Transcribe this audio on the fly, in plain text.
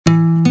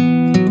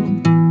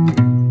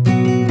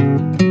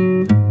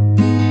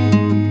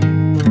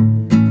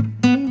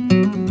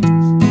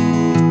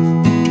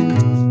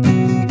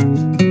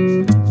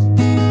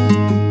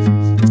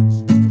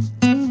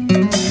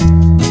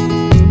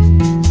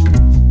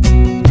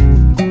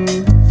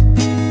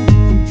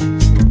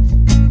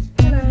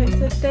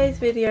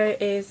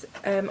is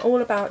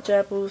all about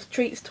gerbils,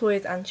 treats,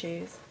 toys and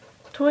chews.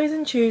 Toys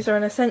and chews are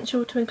an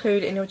essential to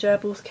include in your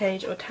gerbil's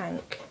cage or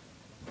tank.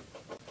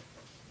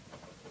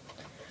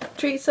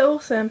 Treats are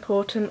also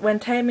important when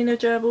taming your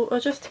gerbil or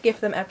just to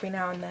give them every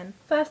now and then.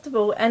 First of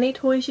all, any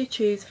toys you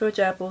choose for your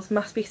gerbils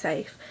must be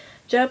safe.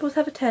 Gerbils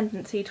have a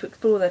tendency to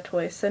explore their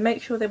toys, so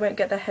make sure they won't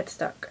get their head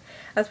stuck.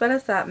 As well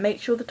as that,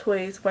 make sure the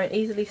toys won't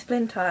easily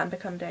splinter and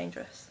become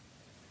dangerous.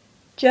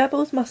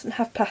 Gerbils mustn't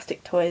have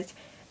plastic toys.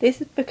 This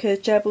is because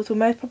gerbils will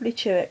most probably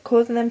chew it,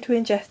 causing them to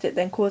ingest it,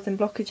 then causing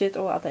blockages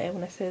or other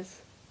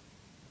illnesses.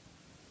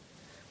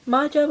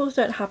 My gerbils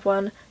don't have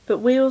one, but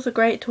wheels are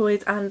great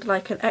toys and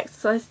like an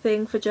exercise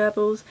thing for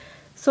gerbils.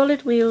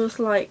 Solid wheels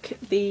like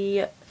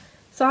the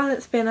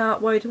Silent Spinner,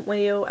 Wodent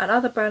Wheel and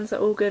other brands are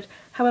all good.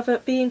 However,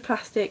 being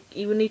plastic,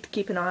 you will need to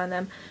keep an eye on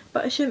them,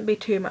 but it shouldn't be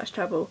too much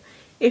trouble.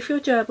 If your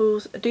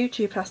gerbils do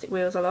chew plastic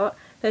wheels a lot,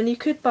 then you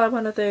could buy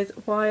one of those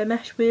wire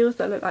mesh wheels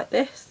that look like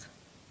this.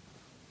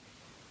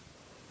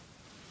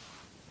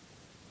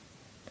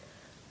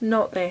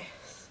 Not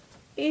this.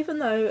 Even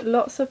though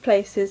lots of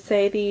places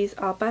say these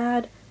are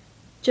bad,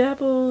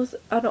 gerbils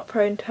are not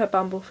prone to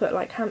bumblefoot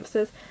like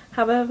hamsters.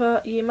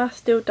 However, you must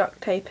still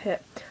duct tape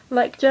it,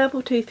 like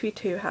Gerbil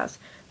 232 has.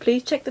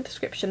 Please check the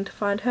description to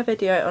find her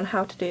video on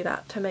how to do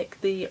that to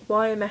make the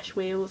wire mesh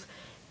wheels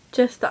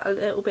just that a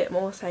little bit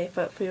more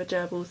safer for your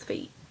gerbil's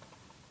feet.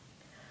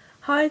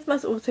 Hides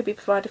must also be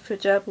provided for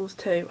gerbils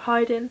too.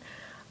 Hiding,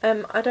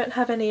 I don't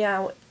have any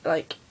out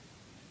like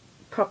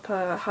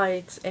proper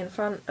hides in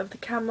front of the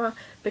camera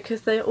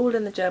because they're all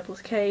in the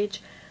gerbil's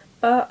cage.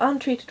 But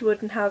untreated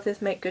wooden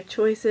houses make good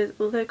choices,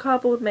 although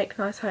cardboard make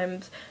nice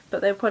homes,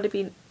 but they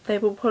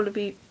will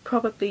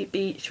probably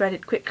be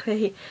shredded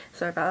quickly.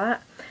 Sorry about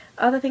that.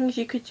 Other things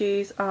you could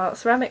use are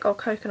ceramic or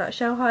coconut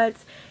shell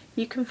hides.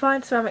 You can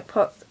find ceramic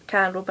pots,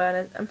 candle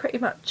burners and pretty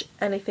much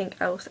anything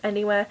else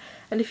anywhere,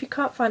 and if you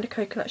can't find a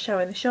coconut shell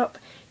in the shop,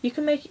 you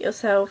can make it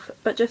yourself,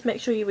 but just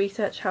make sure you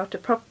research how to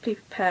properly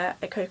prepare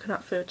a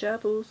coconut for your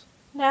gerbils.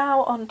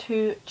 Now on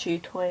to chew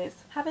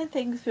toys. Having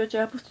things for your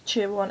gerbils to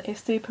chew on is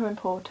super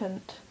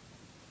important.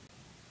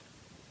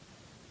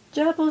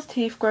 Gerbils'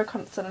 teeth grow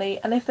constantly,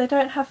 and if they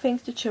don't have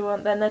things to chew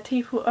on, then their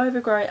teeth will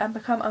overgrow and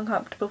become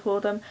uncomfortable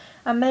for them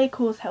and may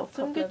cause health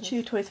problems. Some good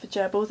chew toys for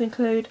gerbils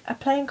include a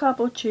plain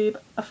cardboard tube,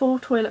 a full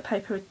toilet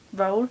paper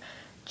roll,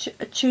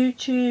 a chew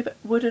tube,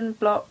 wooden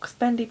blocks,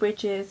 bendy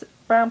bridges,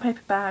 brown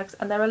paper bags,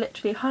 and there are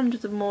literally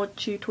hundreds of more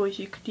chew toys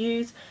you could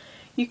use.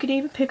 You could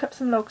even pick up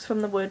some logs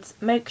from the woods.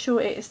 Make sure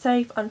it is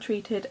safe,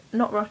 untreated,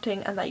 not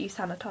rotting, and that you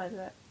sanitise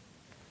it.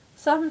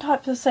 Some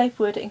types of safe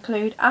wood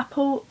include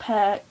apple,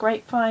 pear,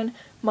 grapevine,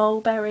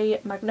 mulberry,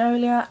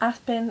 magnolia,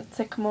 aspen,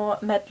 sycamore,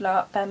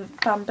 medlar,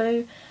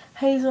 bamboo,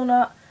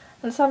 hazelnut,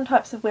 and some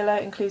types of willow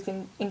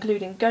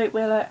including goat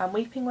willow and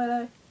weeping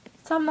willow.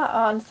 Some that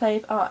are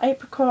unsafe are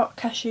apricot,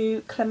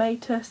 cashew,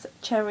 clematis,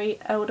 cherry,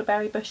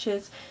 elderberry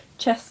bushes,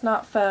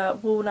 chestnut, fir,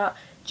 walnut,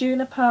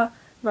 juniper,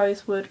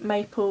 rosewood,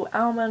 maple,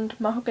 almond,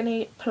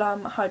 mahogany,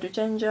 plum,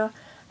 hydrangea,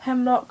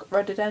 hemlock,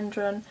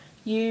 rhododendron,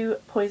 yew,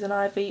 poison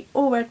ivy,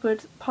 all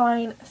redwoods,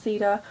 pine,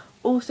 cedar,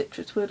 all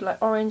citrus wood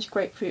like orange,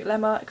 grapefruit,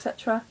 lemon,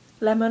 etc.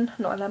 Lemon,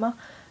 not a lemma.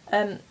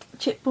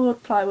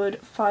 Chipboard, plywood,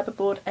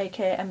 fibreboard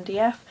aka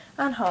MDF,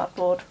 and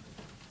hardboard.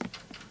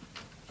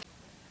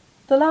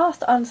 The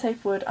last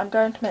unsafe wood I'm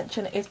going to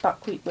mention is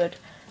buckwheat wood.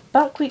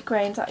 Buckwheat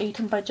grains are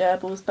eaten by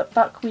gerbils, but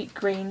buckwheat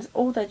greens,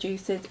 all their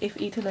juices, if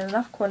eaten in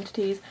enough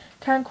quantities,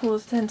 can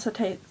cause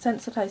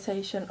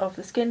sensitization of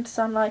the skin to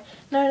sunlight,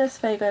 known as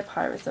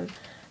Fagopyrism.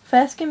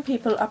 Fair-skinned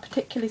people are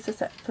particularly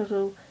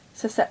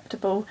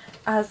susceptible,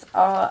 as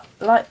are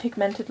light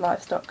pigmented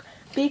livestock.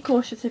 Be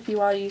cautious if you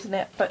are using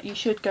it, but you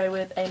should go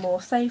with a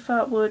more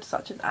safer wood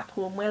such as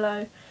apple and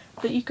willow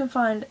that you can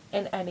find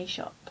in any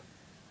shop.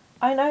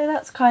 I know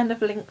that's kind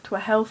of linked to a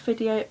health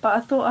video, but I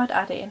thought I'd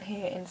add it in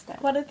here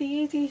instead. One of the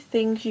easiest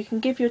things you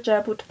can give your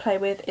gerbil to play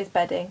with is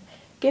bedding.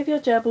 Give your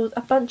gerbils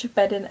a bunch of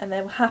bedding and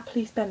they will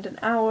happily spend an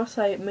hour or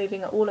so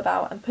moving it all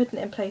about and putting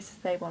it in places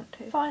they want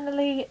to.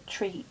 Finally,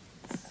 treats.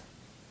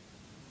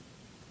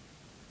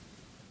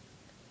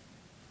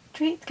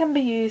 Treats can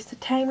be used to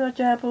tame your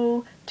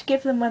gerbil, to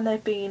give them when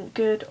they've been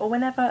good or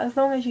whenever, as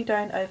long as you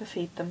don't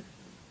overfeed them.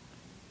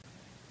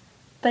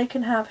 They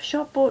can have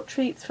shop-bought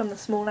treats from the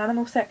small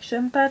animal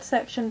section, bird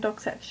section, dog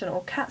section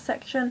or cat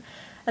section,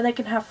 and they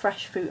can have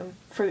fresh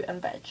fruit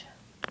and veg.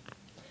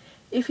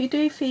 If you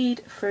do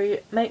feed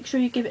fruit, make sure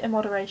you give it in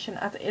moderation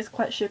as it is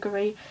quite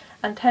sugary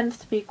and tends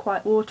to be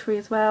quite watery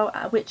as well,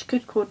 which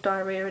could cause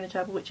diarrhoea in a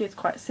gerbil, which is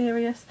quite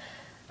serious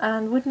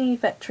and would need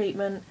vet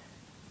treatment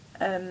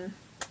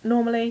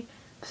normally.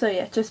 So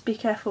yeah, just be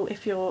careful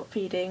if you're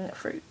feeding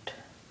fruit.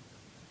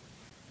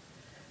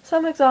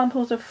 Some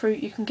examples of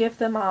fruit you can give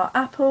them are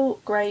apple,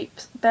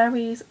 grapes,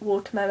 berries,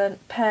 watermelon,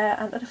 pear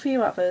and a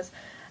few others,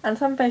 and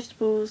some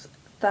vegetables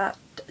that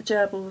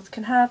gerbils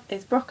can have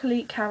is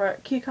broccoli,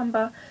 carrot,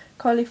 cucumber,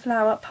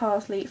 cauliflower,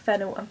 parsley,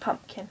 fennel and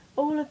pumpkin.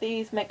 All of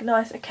these make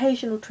nice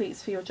occasional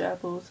treats for your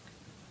gerbils.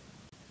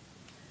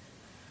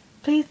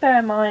 Please bear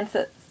in mind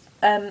that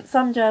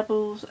some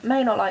gerbils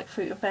may not like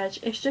fruit and veg.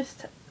 It's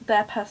just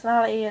their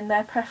personality and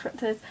their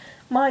preferences.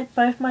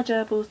 Both my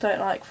gerbils don't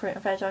like fruit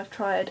and veg. I've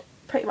tried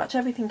pretty much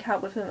everything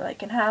out with them that they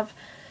can have,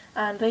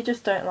 and they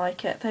just don't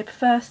like it. They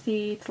prefer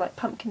seeds, like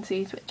pumpkin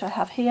seeds, which I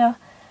have here,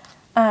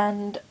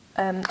 and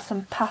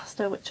some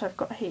pasta, which I've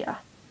got here.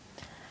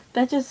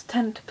 They just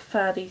tend to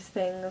prefer these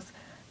things,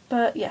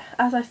 but yeah,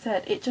 as I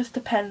said, it just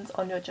depends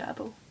on your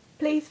gerbil.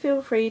 Please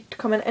feel free to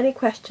comment any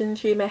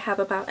questions you may have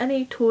about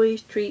any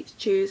toys, treats,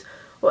 chews,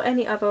 or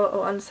any other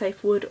or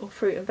unsafe wood or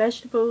fruit and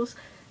vegetables.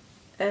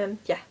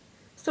 Yeah,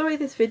 sorry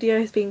this video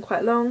has been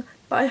quite long,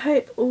 but I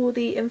hope all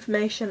the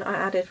information I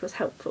added was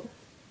helpful.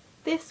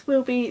 This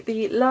will be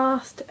the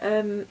last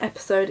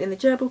episode in the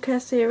gerbil care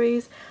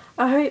series.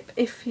 I hope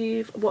if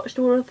you've watched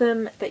all of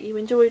them that you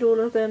enjoyed all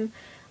of them.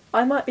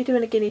 I might be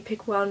doing a guinea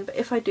pig one, but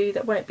if I do,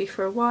 that won't be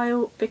for a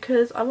while,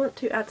 because I want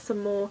to add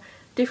some more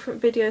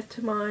different videos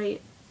to my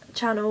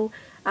channel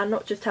and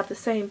not just have the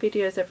same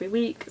videos every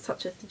week,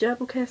 such as the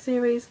gerbil care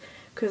series,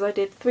 because I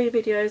did 3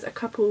 videos, a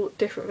couple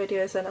different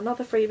videos and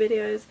another 3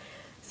 videos,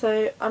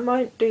 so I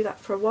won't do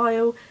that for a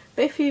while.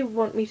 But if you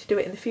want me to do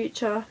it in the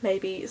future,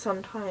 maybe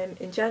sometime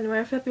in January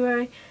or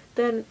February,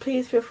 then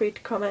please feel free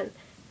to comment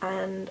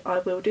and I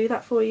will do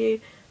that for you.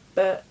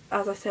 But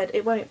as I said,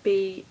 it won't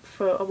be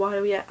for a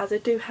while yet, as I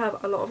do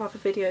have a lot of other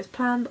videos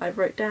planned that I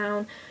wrote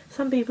down.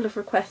 Some people have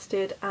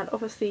requested, and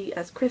obviously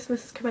as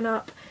Christmas is coming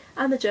up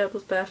and the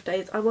gerbils'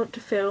 birthdays, I want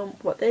to film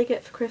what they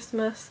get for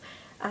Christmas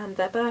and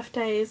their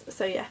birthdays.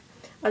 So yeah,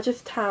 I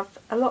just have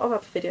a lot of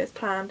other videos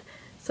planned.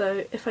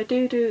 So if I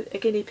do a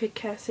guinea pig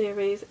care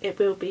series, it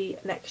will be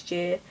next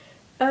year,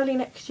 early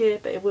next year,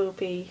 but it won't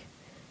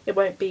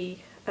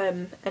be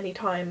any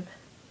time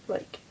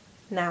like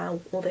now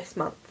or this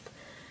month.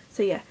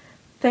 So yeah,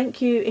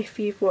 thank you if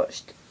you've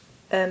watched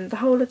the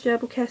whole of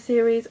gerbil care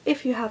series.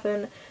 If you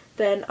haven't,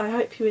 then I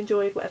hope you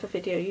enjoyed whatever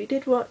video you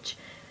did watch.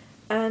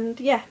 And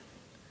yeah,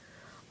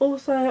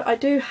 also I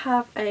do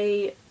have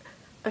a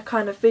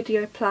kind of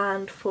video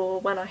planned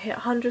for when I hit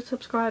 100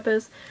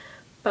 subscribers,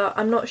 but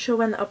I'm not sure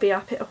when that'll be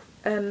up. It'll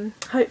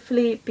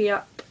hopefully be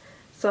up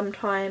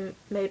sometime,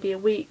 maybe a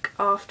week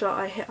after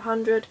I hit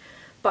 100,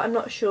 but I'm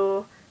not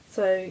sure.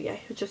 So yeah,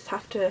 you'll just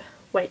have to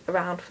wait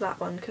around for that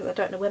one, because I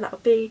don't know when that'll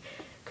be.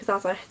 Because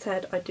as I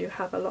said, I do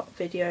have a lot of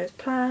videos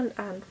planned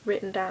and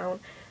written down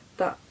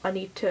that I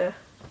need to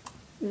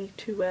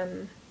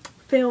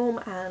film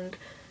and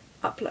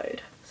upload.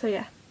 So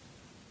yeah,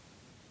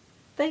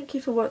 thank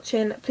you for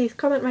watching. Please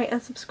comment, rate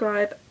and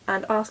subscribe,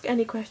 and ask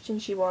any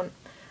questions you want.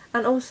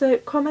 And also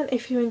comment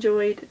if you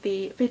enjoyed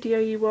the video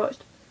you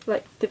watched,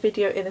 like the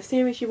video in the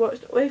series you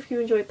watched, or if you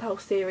enjoyed the whole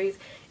series.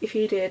 If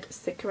you did,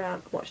 stick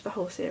around and watch the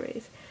whole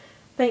series.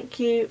 Thank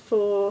you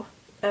for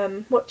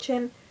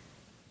watching.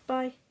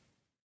 Bye.